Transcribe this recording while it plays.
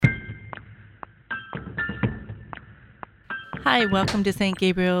Hi, welcome to St.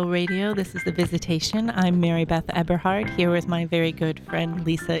 Gabriel Radio. This is The Visitation. I'm Mary Beth Eberhard, here with my very good friend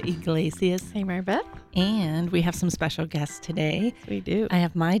Lisa Iglesias. Hey, Mary Beth. And we have some special guests today. We do. I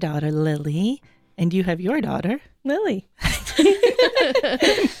have my daughter, Lily, and you have your daughter, Lily.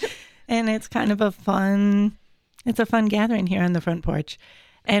 And it's kind of a fun gathering here on the front porch.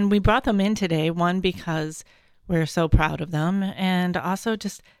 And we brought them in today, one, because we're so proud of them, and also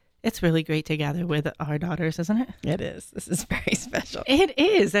just it's really great to gather with our daughters, isn't it? It is. This is very special. It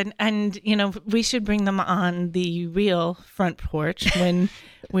is. And you know, we should bring them on the real front porch when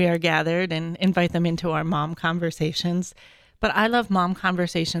we are gathered and invite them into our mom conversations. But I love mom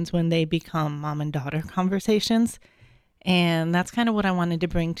conversations when they become mom and daughter conversations. And that's kind of what I wanted to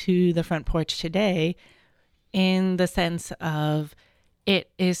bring to the front porch today, in the sense of it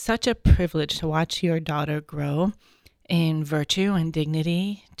is such a privilege to watch your daughter grow in virtue and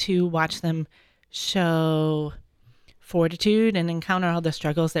dignity, to watch them show fortitude and encounter all the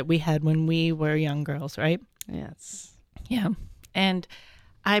struggles that we had when we were young girls, right? Yes. Yeah. And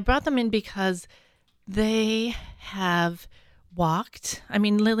I brought them in because they have walked. I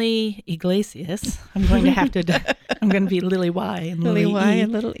mean, Lily Iglesias, I'm going to be Lily Y and Lily Y E.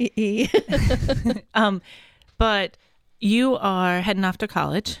 and little E. But you are heading off to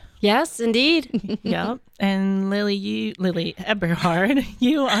college. Yes, indeed. Yeah. And Lily Eberhard,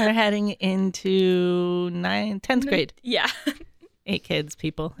 you are heading into 10th grade. Yeah. 8 kids,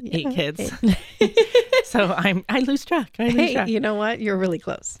 people. Yeah. 8 kids. So I lose track. Hey, you know what? You're really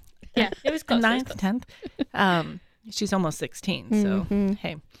close. Yeah, it was close. 9th, 10th. She's almost 16. So,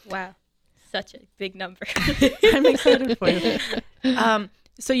 hey. Wow. Such a big number. I'm excited for you.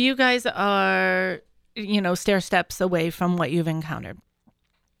 So you guys are, stair steps away from what you've encountered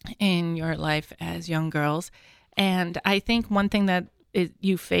in your life as young girls. And I think one thing that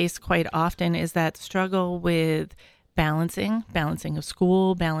you face quite often is that struggle with balancing of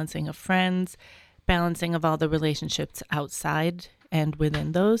school, balancing of friends, balancing of all the relationships outside and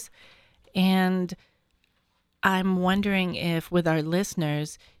within those. And I'm wondering if with our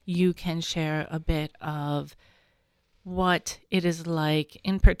listeners, you can share a bit of what it is like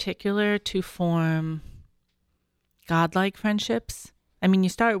in particular to form godlike friendships. I mean, you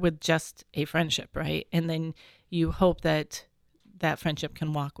start with just a friendship, right? And then you hope that that friendship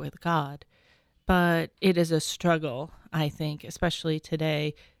can walk with God. But it is a struggle, I think, especially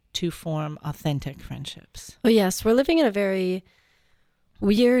today, to form authentic friendships. Oh, yes. We're living in a very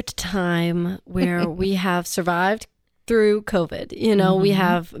weird time where we have survived through COVID. We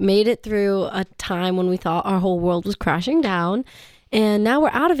have made it through a time when we thought our whole world was crashing down. And now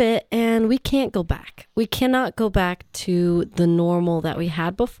we're out of it and we can't go back. We cannot go back to the normal that we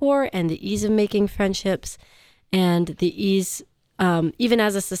had before and the ease of making friendships and the ease, even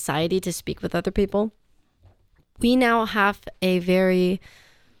as a society, to speak with other people. We now have a very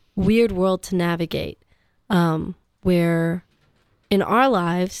weird world to navigate where in our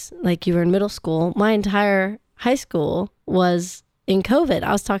lives, like you were in middle school, my entire high school was in COVID.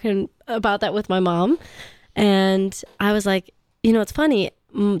 I was talking about that with my mom and I was like, it's funny,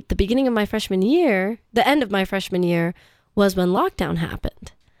 the beginning of my freshman year, the end of my freshman year was when lockdown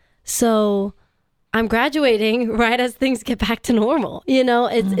happened. So I'm graduating right as things get back to normal.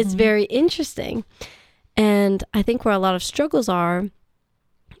 It's very interesting. And I think where a lot of struggles are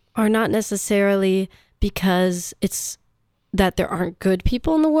not necessarily because it's that there aren't good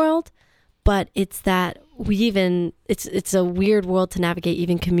people in the world, but it's that it's a weird world to navigate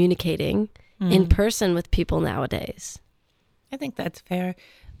even communicating in person with people nowadays. I think that's fair.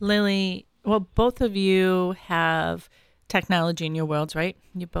 Lily, well, both of you have technology in your worlds, right?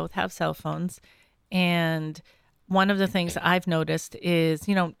 You both have cell phones. And one of the things I've noticed is,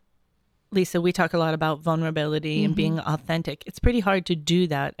 Lisa, we talk a lot about vulnerability and being authentic. It's pretty hard to do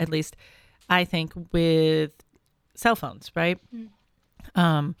that, at least I think, with cell phones, right?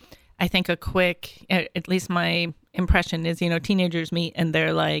 I think at least my impression is, teenagers meet and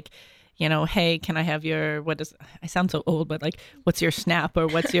they're like, hey, can I have I sound so old, but like, what's your Snap or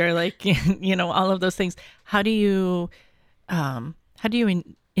what's your all of those things. How do you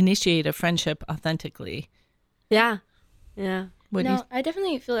initiate a friendship authentically? Yeah. I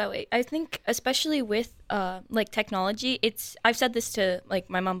definitely feel that way. I think especially with technology, I've said this to like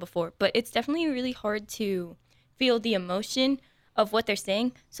my mom before, but it's definitely really hard to feel the emotion of what they're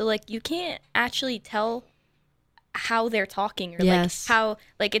saying. So like you can't actually tell how they're talking or yes. how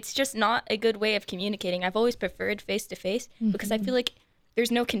it's just not a good way of communicating. I've always preferred face to face because I feel like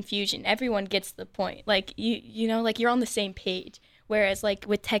there's no confusion. Everyone gets the point. Like you're on the same page. Whereas like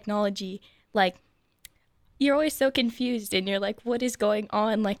with technology, you're always so confused and you're like, what is going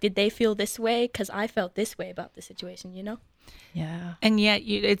on? Like, did they feel this way? Because I felt this way about the situation, Yeah. And yet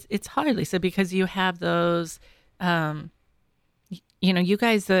it's hard, Lisa, because you have those, you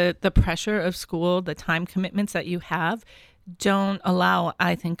guys, the pressure of school, the time commitments that you have don't allow,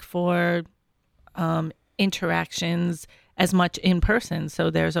 I think, for interactions as much in person. So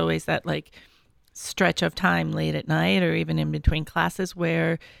there's always that like stretch of time late at night or even in between classes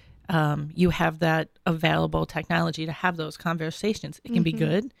where you have that available technology to have those conversations. It can be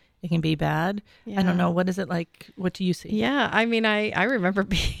good. It can be bad. Yeah. I don't know. What is it like? What do you see? Yeah. I mean, I remember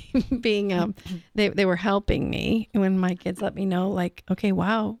being they were helping me when my kids let me know, like, okay,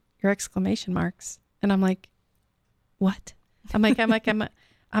 wow, your exclamation marks. And I'm like, what? I'm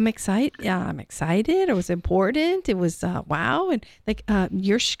excited. Yeah, I'm excited. It was important. It was wow. And like,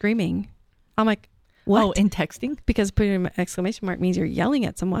 you're screaming. I'm like, what? Oh, in texting? Because putting an exclamation mark means you're yelling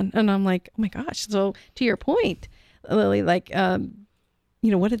at someone. And I'm like, oh my gosh. So to your point, Lily, like,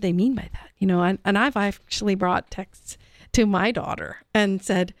 what did they mean by that? And I've actually brought texts to my daughter and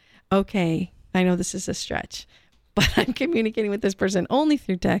said, okay, I know this is a stretch, but I'm communicating with this person only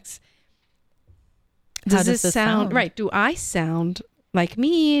through text. Does this sound right? Do I sound like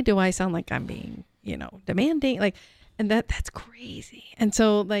me? Do I sound like I'm being, demanding? Like, and that's crazy. And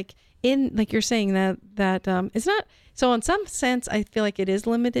so like you're saying that it's not, so in some sense, I feel like it is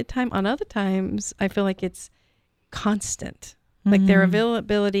limited time. On other times, I feel like it's constant. Like their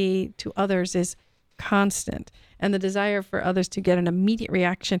availability to others is constant, and the desire for others to get an immediate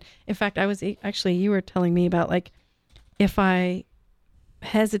reaction. In fact, you were telling me about like, if I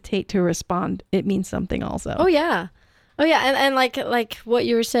hesitate to respond, it means something also. Oh yeah. And like what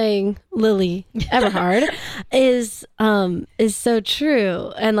you were saying, Lily Eberhard, is so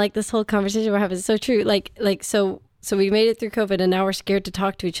true. And like this whole conversation we're having is so true. So we made it through COVID, and now we're scared to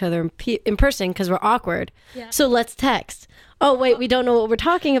talk to each other in person because we're awkward. Yeah. So let's text. Oh wait, we don't know what we're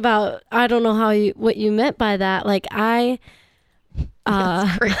talking about. I don't know what you meant by that. Like That's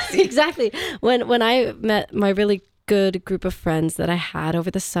crazy. Exactly. When I met my really good group of friends that I had over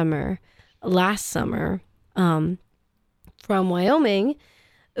the last summer, from Wyoming,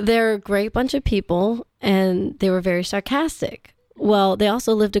 they're a great bunch of people, and they were very sarcastic. Well, they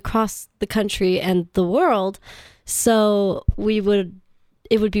also lived across the country and the world. So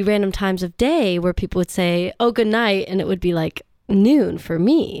it would be random times of day where people would say, oh, good night. And it would be like noon for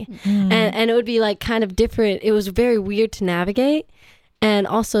me. And it would be like kind of different. It was very weird to navigate. And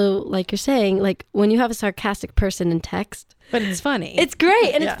also, like you're saying, like when you have a sarcastic person in text, but it's funny. It's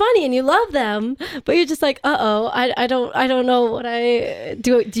great and it's funny and you love them, but you're just like, I don't know what I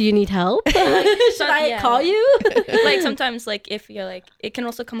do. Do you need help? Should I call you? Like sometimes, like if you're like, it can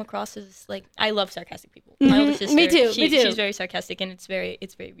also come across as like, I love sarcastic people. My older sister, me too. She's very sarcastic, and it's very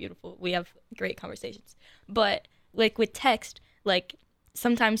beautiful. We have great conversations. But like with text, like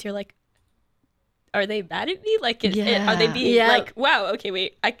sometimes you're like, are they mad at me? Like, are they being like, wow, okay,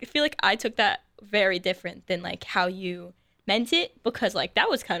 wait. I feel like I took that very different than like how you meant it, because like that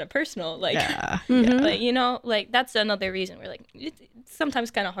was kind of personal. Like, like, like that's another reason where like it's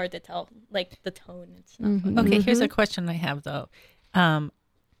sometimes kind of hard to tell like the tone. It's not fun. Okay, here's a question I have though.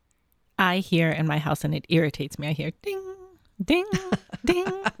 I hear in my house, and it irritates me. I hear ding, ding, ding,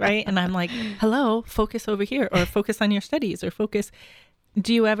 right? And I'm like, hello, focus over here, or focus on your studies, or focus.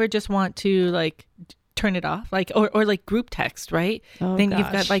 Do you ever just want to like turn it off, like or like group text, right? Oh, then gosh.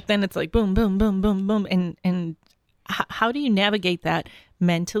 you've got like, then it's like boom, boom, boom, boom, boom, and how do you navigate that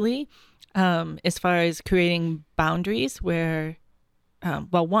mentally, as far as creating boundaries where,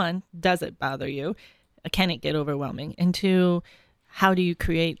 well, one, does it bother you? Can it get overwhelming? And two, how do you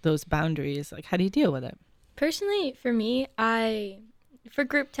create those boundaries? Like, how do you deal with it? Personally, for me, for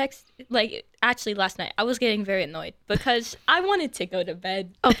group text, like actually last night, I was getting very annoyed because I wanted to go to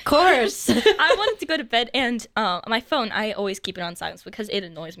bed. Of course. I wanted to go to bed, and my phone, I always keep it on silence because it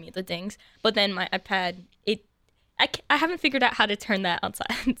annoys me, the dings. But then my iPad, I haven't figured out how to turn that on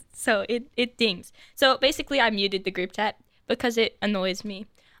silence, so it dings. So basically, I muted the group chat because it annoys me.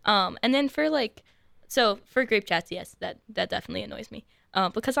 And then for group chats, yes, that definitely annoys me.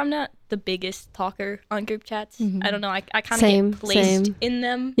 Because I'm not the biggest talker on group chats. I don't know. I kind of get placed in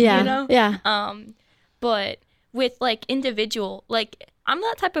them, you know? Yeah. But with like individual, like I'm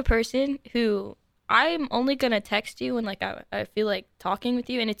that type of person who I'm only going to text you when like I feel like talking with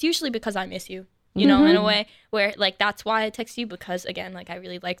you. And it's usually because I miss you, you know, in a way where like that's why I text you, because again, like I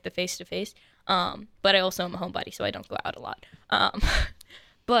really like the face to face. But I also am a homebody, so I don't go out a lot.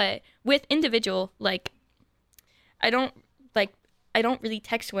 But with individual, like I don't like I don't really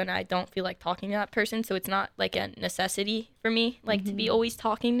text when I don't feel like talking to that person, so it's not like a necessity for me like to be always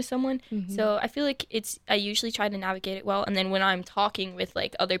talking to someone. So I feel like I usually try to navigate it well, and then when I'm talking with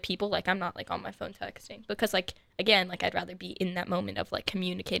like other people, like I'm not like on my phone texting, because like again, like I'd rather be in that moment of like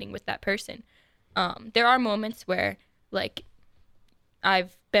communicating with that person. There are moments where like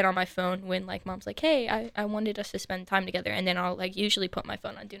I've been on my phone when like mom's like, hey, I wanted us to spend time together, and then I'll like usually put my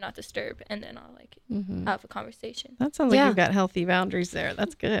phone on do not disturb, and then I'll like have a conversation. That sounds like you've got healthy boundaries there.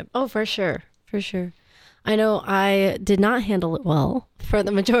 That's good. Oh, for sure. For sure. I know I did not handle it well for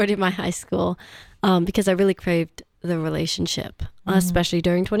the majority of my high school because I really craved the relationship, especially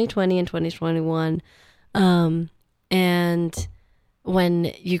during 2020 and 2021. And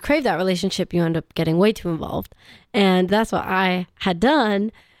when you crave that relationship, you end up getting way too involved. And that's what I had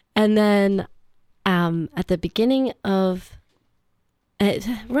done. And then at the beginning of,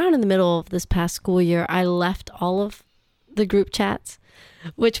 around in the middle of this past school year, I left all of the group chats,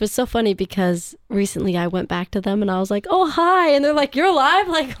 which was so funny because recently I went back to them and I was like, oh, hi. And they're like, you're alive?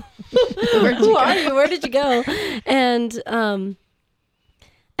 Like, who are you? Where did you go? And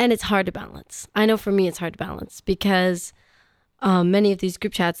it's hard to balance. I know for me, it's hard to balance because many of these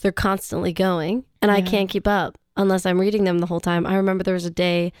group chats, they're constantly going and I can't keep up unless I'm reading them the whole time. I remember there was a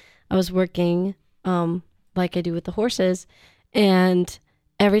day I was working like I do with the horses, and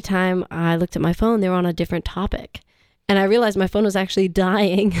every time I looked at my phone, they were on a different topic. And I realized my phone was actually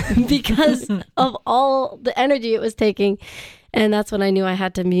dying because of all the energy it was taking. And that's when I knew I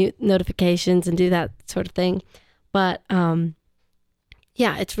had to mute notifications and do that sort of thing. But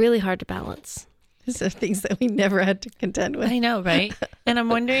yeah, it's really hard to balance. These are things that we never had to contend with. I know, right? And I'm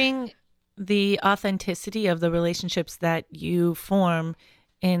wondering the authenticity of the relationships that you form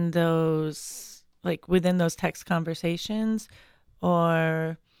in those, like within those text conversations,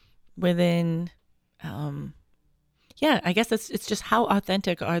 or within, I guess it's just how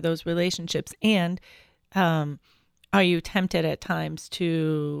authentic are those relationships, and are you tempted at times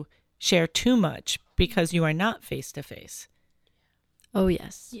to share too much because you are not face to face? Oh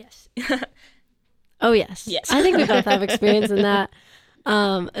yes. Yes. Oh yes. Yes. I think we both have experience in that,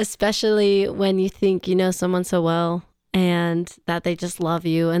 especially when you think you know someone so well and that they just love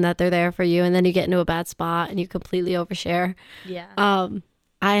you and that they're there for you, and then you get into a bad spot and you completely overshare. Yeah.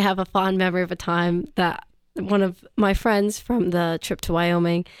 I have a fond memory of a time that one of my friends from the trip to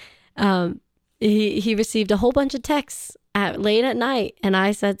Wyoming, he received a whole bunch of texts late at night, and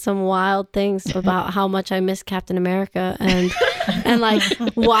I said some wild things about how much I miss Captain America and like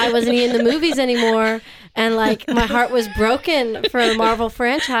why wasn't he in the movies anymore, and like my heart was broken for the Marvel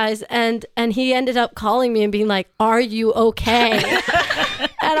franchise, and he ended up calling me and being like, "Are you okay?"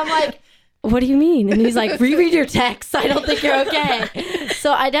 And I'm like, "What do you mean?" And he's like, "Reread your texts. I don't think you're okay."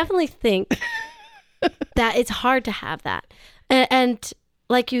 So I definitely think that it's hard to have that, and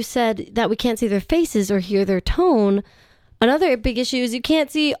like you said, that we can't see their faces or hear their tone. Another big issue is you can't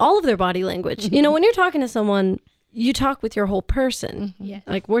see all of their body language. Mm-hmm. You know, when you're talking to someone, you talk with your whole person. Mm-hmm. Yeah.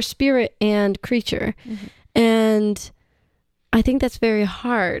 Like we're spirit and creature. Mm-hmm. And I think that's very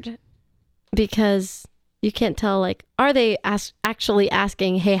hard because you can't tell, like, are they actually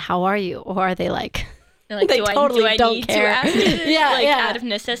asking, hey, how are you? Or are they like, they do I don't need care. to ask it? Yeah, out of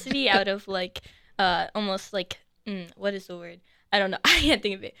necessity, out of like, almost like, what is the word? I don't know. I can't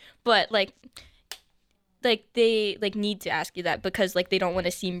think of it. But like they like need to ask you that because like they don't want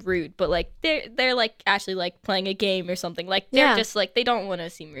to seem rude, but like they're like actually like playing a game or something. Like they're just like they don't want to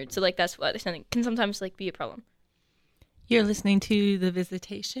seem rude. So like that's what I think can sometimes like be a problem. You're listening to The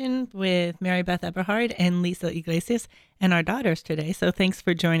Visitation with Mary Beth Eberhard and Lisa Iglesias and our daughters today. So thanks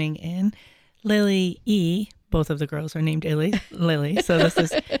for joining in. Lily E, both of the girls are named Lily, so this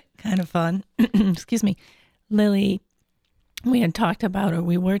is kind of fun. Excuse me. Lily, we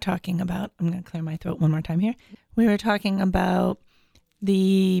were talking about, I'm going to clear my throat one more time here. We were talking about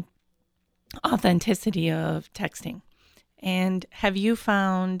the authenticity of texting. And have you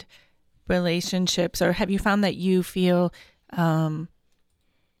found relationships, or have you found that you feel that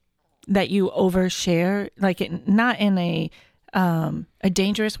you overshare, like not in a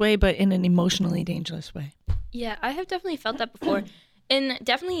dangerous way, but in an emotionally dangerous way? Yeah, I have definitely felt that before, in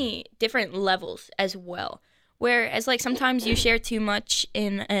definitely different levels as well. Whereas, like, sometimes you share too much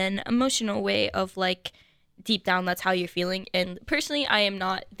in an emotional way of, like, deep down, that's how you're feeling. And personally, I am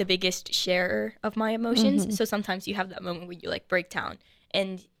not the biggest sharer of my emotions. Mm-hmm. So sometimes you have that moment where you, like, break down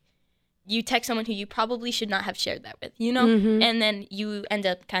and you text someone who you probably should not have shared that with, you know? Mm-hmm. And then you end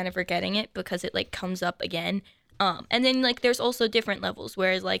up kind of forgetting it because it, like, comes up again. And then, like, there's also different levels,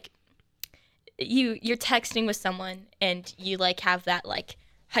 whereas, like, you're texting with someone and you, like, have that, like,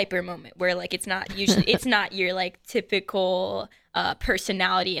 hyper moment where like it's not your like typical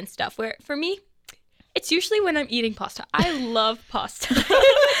personality and stuff. Where for me, it's usually when I'm eating pasta. I love pasta.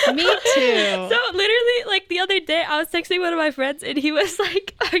 Me too. So literally, like the other day, I was texting one of my friends, and he was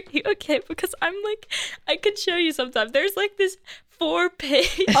like, "Are you okay?" Because I'm like, I could show you sometimes. There's like this 4-page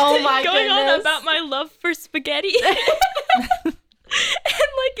thing going on about my love for spaghetti, and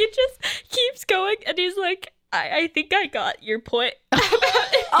like it just keeps going. And he's like, I think I got your point.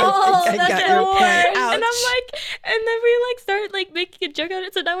 Oh, I that's got the your point. worst. Ouch. And I'm like, and then we like started like making a joke out of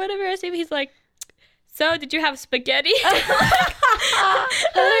it. So now whenever I see him, he's like, "So did you have spaghetti?" Like,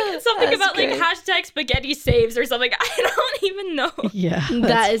 something That's about great. like hashtag spaghetti saves or something. I don't even know. Yeah,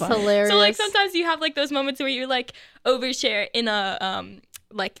 That is funny. hilarious. So like sometimes you have like those moments where you like overshare in a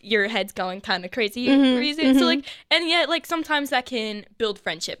like your head's going kind of crazy reason. So like, and yet like sometimes that can build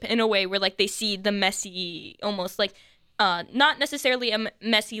friendship in a way where like they see the messy, almost like not necessarily a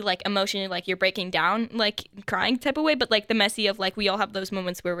messy like emotion like you're breaking down like crying type of way, but like the messy of like we all have those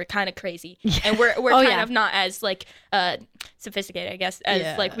moments where we're kind of crazy and we're kind of not as like sophisticated, I guess,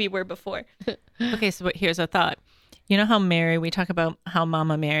 as like we were before. Okay, so here's a thought. You know how Mary, we talk about how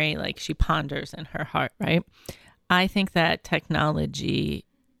Mama Mary, like she ponders in her heart, right? I think that technology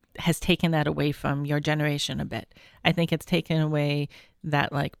has taken that away from your generation a bit. I think it's taken away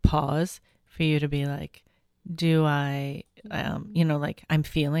that like pause for you to be like, do I, like I'm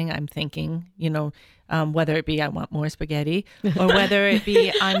feeling, I'm thinking, whether it be I want more spaghetti or whether it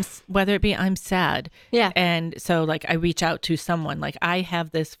be I'm sad. Yeah. And so like I reach out to someone, like I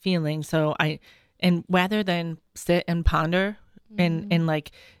have this feeling. So and rather than sit and ponder and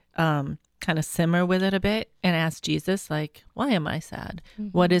like, kind of simmer with it a bit and ask Jesus, like, why am I sad?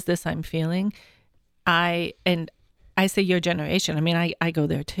 What is this I'm feeling? I say your generation. I mean, I go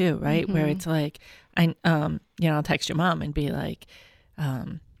there too, right? Where it's like, I'll text your mom and be like,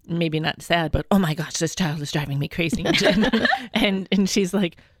 maybe not sad, but oh my gosh, this child is driving me crazy. and she's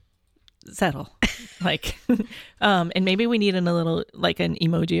like, settle. Like, and maybe we need a little, like an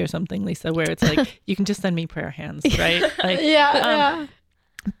emoji or something, Lisa, where it's like, you can just send me prayer hands, right? Like, yeah.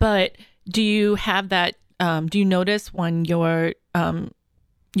 But do you have that, do you notice when your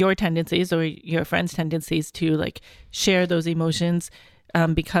tendencies or your friends' tendencies to like share those emotions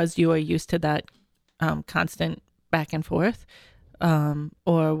because you are used to that constant back and forth?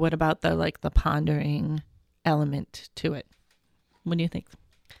 Or what about the pondering element to it? What do you think?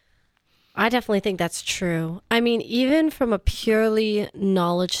 I definitely think that's true. I mean, even from a purely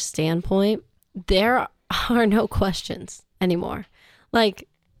knowledge standpoint, there are no questions anymore. Like,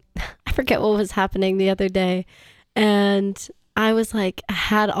 I forget what was happening the other day, and I was like, I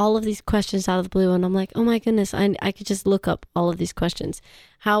had all of these questions out of the blue, and I'm like, oh my goodness, I could just look up all of these questions.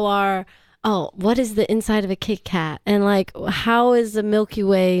 What is the inside of a Kit Kat? And like, how is the Milky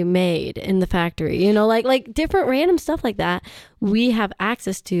Way made in the factory? Like different random stuff like that. We have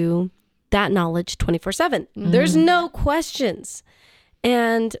access to that knowledge 24/7. There's no questions.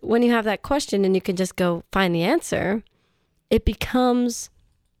 And when you have that question and you can just go find the answer, it becomes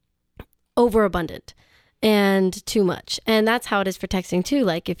overabundant and too much. And that's how it is for texting too.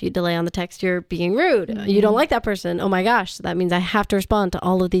 Like if you delay on the text, you're being rude. You don't like that person. Oh my gosh. So that means I have to respond to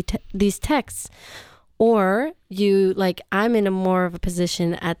all of these texts. Or I'm in a more of a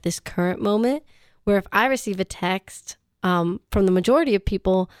position at this current moment where if I receive a text from the majority of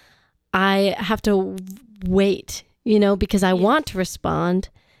people, I have to wait, because I want to respond.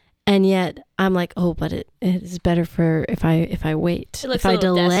 And yet I'm like, oh, but it is better for if I wait, if I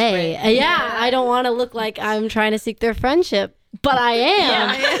delay. Yeah, I don't want to look like I'm trying to seek their friendship, but I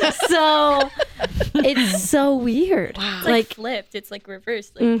am. So it's so weird. Wow. It's like flipped. It's like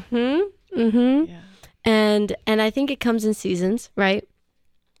reversed. Like, Yeah. And I think it comes in seasons, right?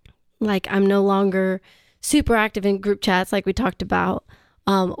 Like I'm no longer super active in group chats like we talked about,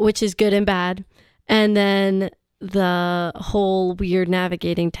 which is good and bad. And then the whole weird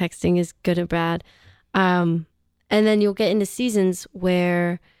navigating texting is good and bad. And then you'll get into seasons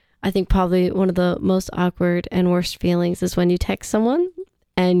where I think probably one of the most awkward and worst feelings is when you text someone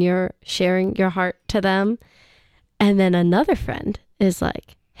and you're sharing your heart to them. And then another friend is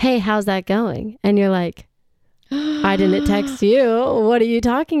like, hey, how's that going? And you're like, I didn't text you. What are you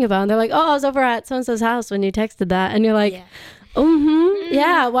talking about? And they're like, oh, I was over at so-and-so's house when you texted that. And you're like,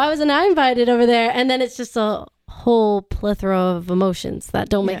 yeah, why wasn't I invited over there? And then it's just a whole plethora of emotions that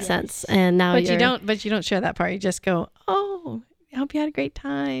don't make sense. And now you don't share that part. You just go, oh, I hope you had a great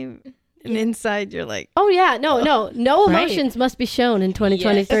time. And inside you're like, oh yeah, no emotions must be shown in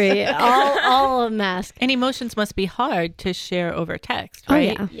 2023. Yes. all masked. And emotions must be hard to share over text,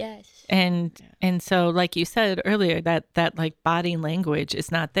 right? Oh, yeah. Yes. And so like you said earlier, that like body language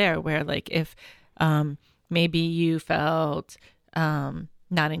is not there, where like if maybe you felt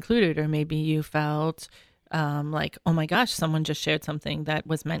not included, or maybe you felt like, oh my gosh, someone just shared something that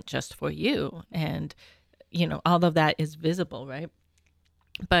was meant just for you. And, all of that is visible, right?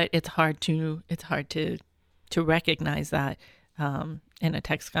 But it's hard to recognize that in a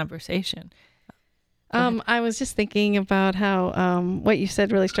text conversation. I was just thinking about how what you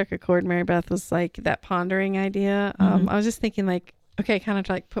said really struck a chord, Mary Beth, was like that pondering idea. I was just thinking like, okay, kind of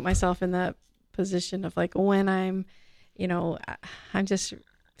like put myself in that position of like when I'm just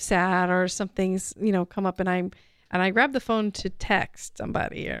sad or something's, come up and I grab the phone to text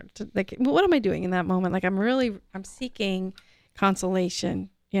somebody or to like, what am I doing in that moment? Like I'm seeking consolation,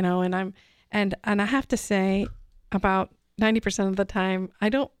 and I have to say about 90% of the time, I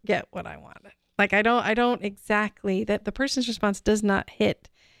don't get what I wanted. Like I don't exactly, that the person's response does not hit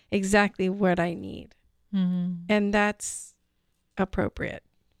exactly what I need. Mm-hmm. And that's appropriate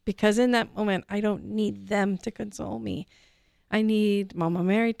because in that moment, I don't need them to console me. I need Mama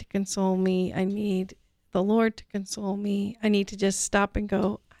Mary to console me. I need the Lord to console me. I need to just stop and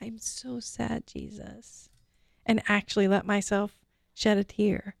go, I'm so sad, Jesus. And actually let myself shed a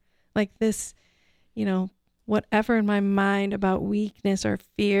tear. Like this, whatever in my mind about weakness or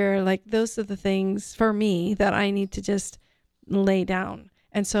fear, like those are the things for me that I need to just lay down.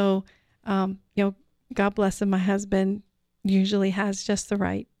 And so, God bless him, my husband usually has just the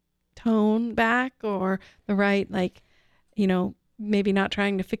right tone back or the right, like, maybe not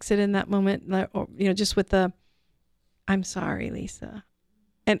trying to fix it in that moment, or, just with the, I'm sorry, Lisa.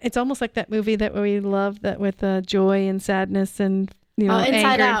 And it's almost like that movie that we love, that with joy and sadness and, Inside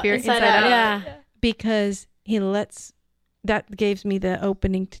anger Out, and fear. Inside Out. Yeah. Because that gives me the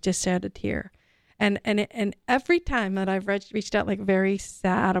opening to just shed a tear. And every time that I've reached out, like very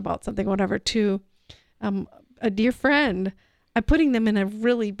sad about something, whatever, to a dear friend, I'm putting them in a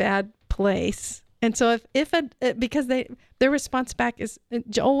really bad place. And so because their response back is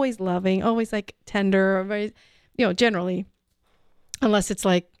always loving, always like tender, or very, generally, unless it's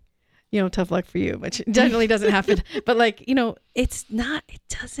like, tough luck for you, which generally doesn't happen. But like, it's not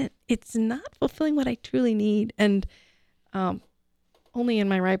fulfilling what I truly need. And only in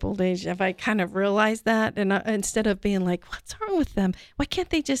my ripe old age have I kind of realized that. And instead of being like, what's wrong with them? Why can't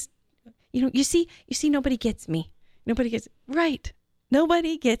they just, you see, nobody gets me. Nobody gets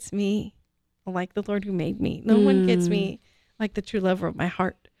me like the Lord who made me. No one gets me like the true lover of my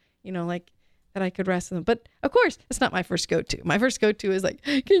heart, like that I could rest in them. But of course, it's not my first go-to. My first go-to is like,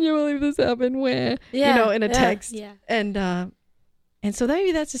 can you believe this happened? Where, in a text. Yeah. And so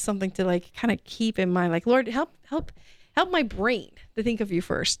maybe that's just something to like kind of keep in mind. Like, Lord, help my brain to think of you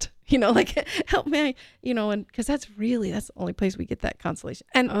first, like help me, and because that's the only place we get that consolation.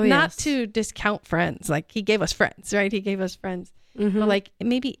 And not to discount friends. Like he gave us friends, right? He gave us friends. Mm-hmm. But like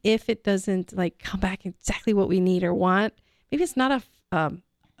maybe if it doesn't like come back exactly what we need or want, maybe it's not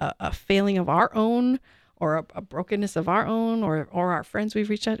a failing of our own or a brokenness of our own or our friends we've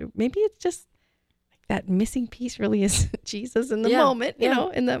reached out to. Maybe it's just like that missing piece really is Jesus in the moment,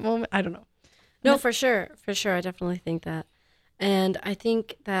 in that moment. I don't know. No, for sure. I definitely think that. And I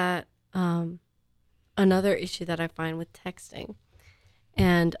think that another issue that I find with texting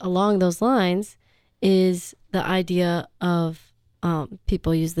and along those lines is the idea of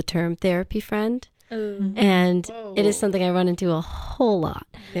people use the term therapy friend. Ooh. And it is something I run into a whole lot.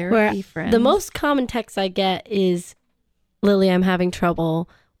 Therapy friend. The most common text I get is, Lily, I'm having trouble.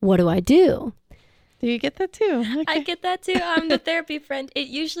 What do I do? Do you get that too? Okay. I get that too. I'm the therapy friend. It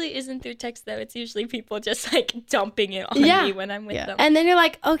usually isn't through text though. It's usually people just like dumping it on me when I'm with them. And then you're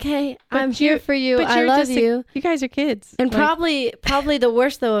like, okay, I'm here for you. I love you. You guys are kids. And probably the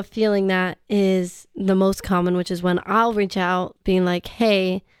worst though of feeling that is the most common, which is when I'll reach out being like,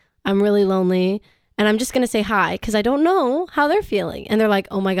 hey, I'm really lonely. And I'm just going to say hi because I don't know how they're feeling. And they're like,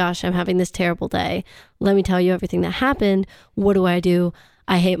 oh my gosh, I'm having this terrible day. Let me tell you everything that happened. What do I do?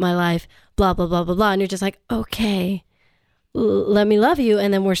 I hate my life. Blah, blah, blah, blah, blah. And you're just like, okay, let me love you.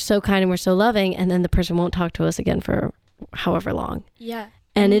 And then we're so kind and we're so loving. And then the person won't talk to us again for however long. Yeah.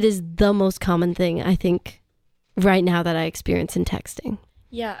 And it is the most common thing, I think, right now that I experience in texting.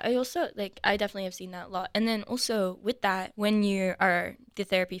 Yeah, I definitely have seen that a lot. And then also with that, when you are the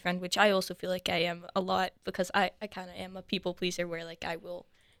therapy friend, which I also feel like I am a lot because I kind of am a people pleaser where like I will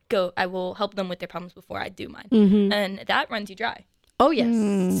help them with their problems before I do mine. Mm-hmm. And that runs you dry. Oh,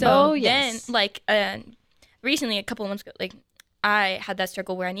 yes. So then like recently, a couple of months ago, like I had that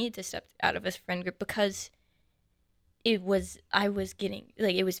struggle where I needed to step out of a friend group because it was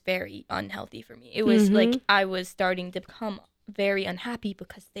very unhealthy for me. It was like I was starting to become very unhappy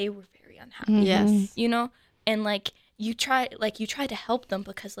because they were very unhappy. Yes. And like you try to help them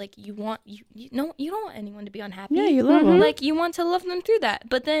because like you don't want anyone to be unhappy. Yeah, you love them. Like you want to love them through that.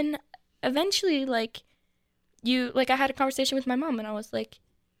 But then eventually like I had a conversation with my mom and I was like,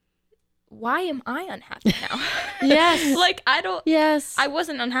 why am I unhappy now? Yes. Like Yes. I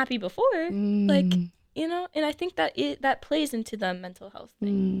wasn't unhappy before. Like, you know, and I think that that plays into the mental health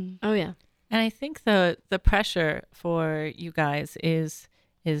thing. Oh yeah. And I think the pressure for you guys is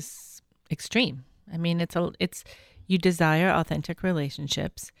extreme. I mean, it's you desire authentic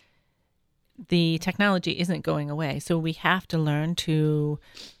relationships. The technology isn't going away, so we have to learn to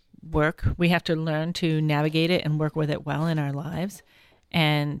work. We have to learn to navigate it and work with it well in our lives,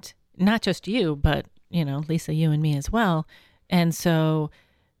 and not just you, but you know, Lisa, you and me as well. And so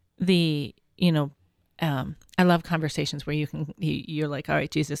I love conversations where you're like, all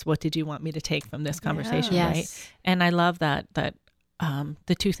right, Jesus, what did you want me to take from this conversation? Yes. Right. And I love that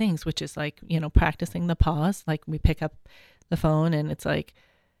the two things, which is like, you know, practicing the pause, like we pick up the phone and it's like,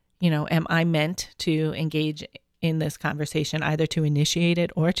 you know, am I meant to engage in this conversation, either to initiate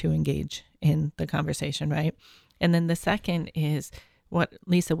it or to engage in the conversation. Right. And then the second is what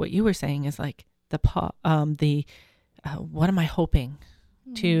you were saying is like what am I hoping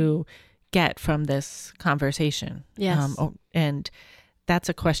to get from this conversation? Yes. And that's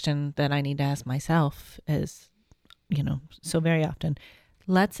a question that I need to ask myself as, you know, so very often.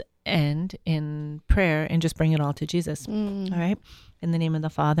 Let's end in prayer and just bring it all to Jesus. All right. In the name of the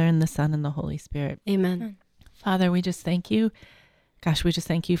Father and the Son and the Holy Spirit. Amen. Father, we just thank you. Gosh, we just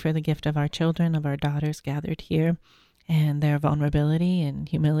thank you for the gift of our children, of our daughters gathered here, and their vulnerability and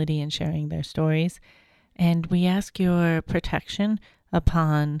humility in sharing their stories. And we ask your protection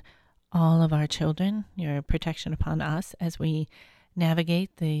upon all of our children, your protection upon us as we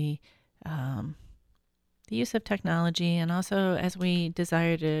navigate the use of technology, and also as we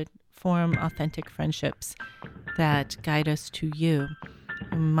desire to form authentic friendships that guide us to you.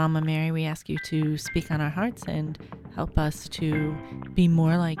 Mama Mary, we ask you to speak on our hearts and help us to be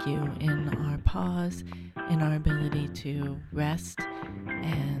more like you in our pause, in our ability to rest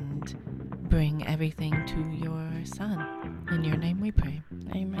and bring everything to your Son. In your name we pray.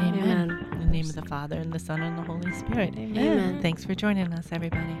 Amen. Amen. In the name of the Father and the Son and the Holy Spirit. Amen. Amen. Thanks for joining us,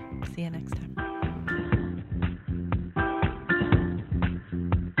 everybody. See you next time.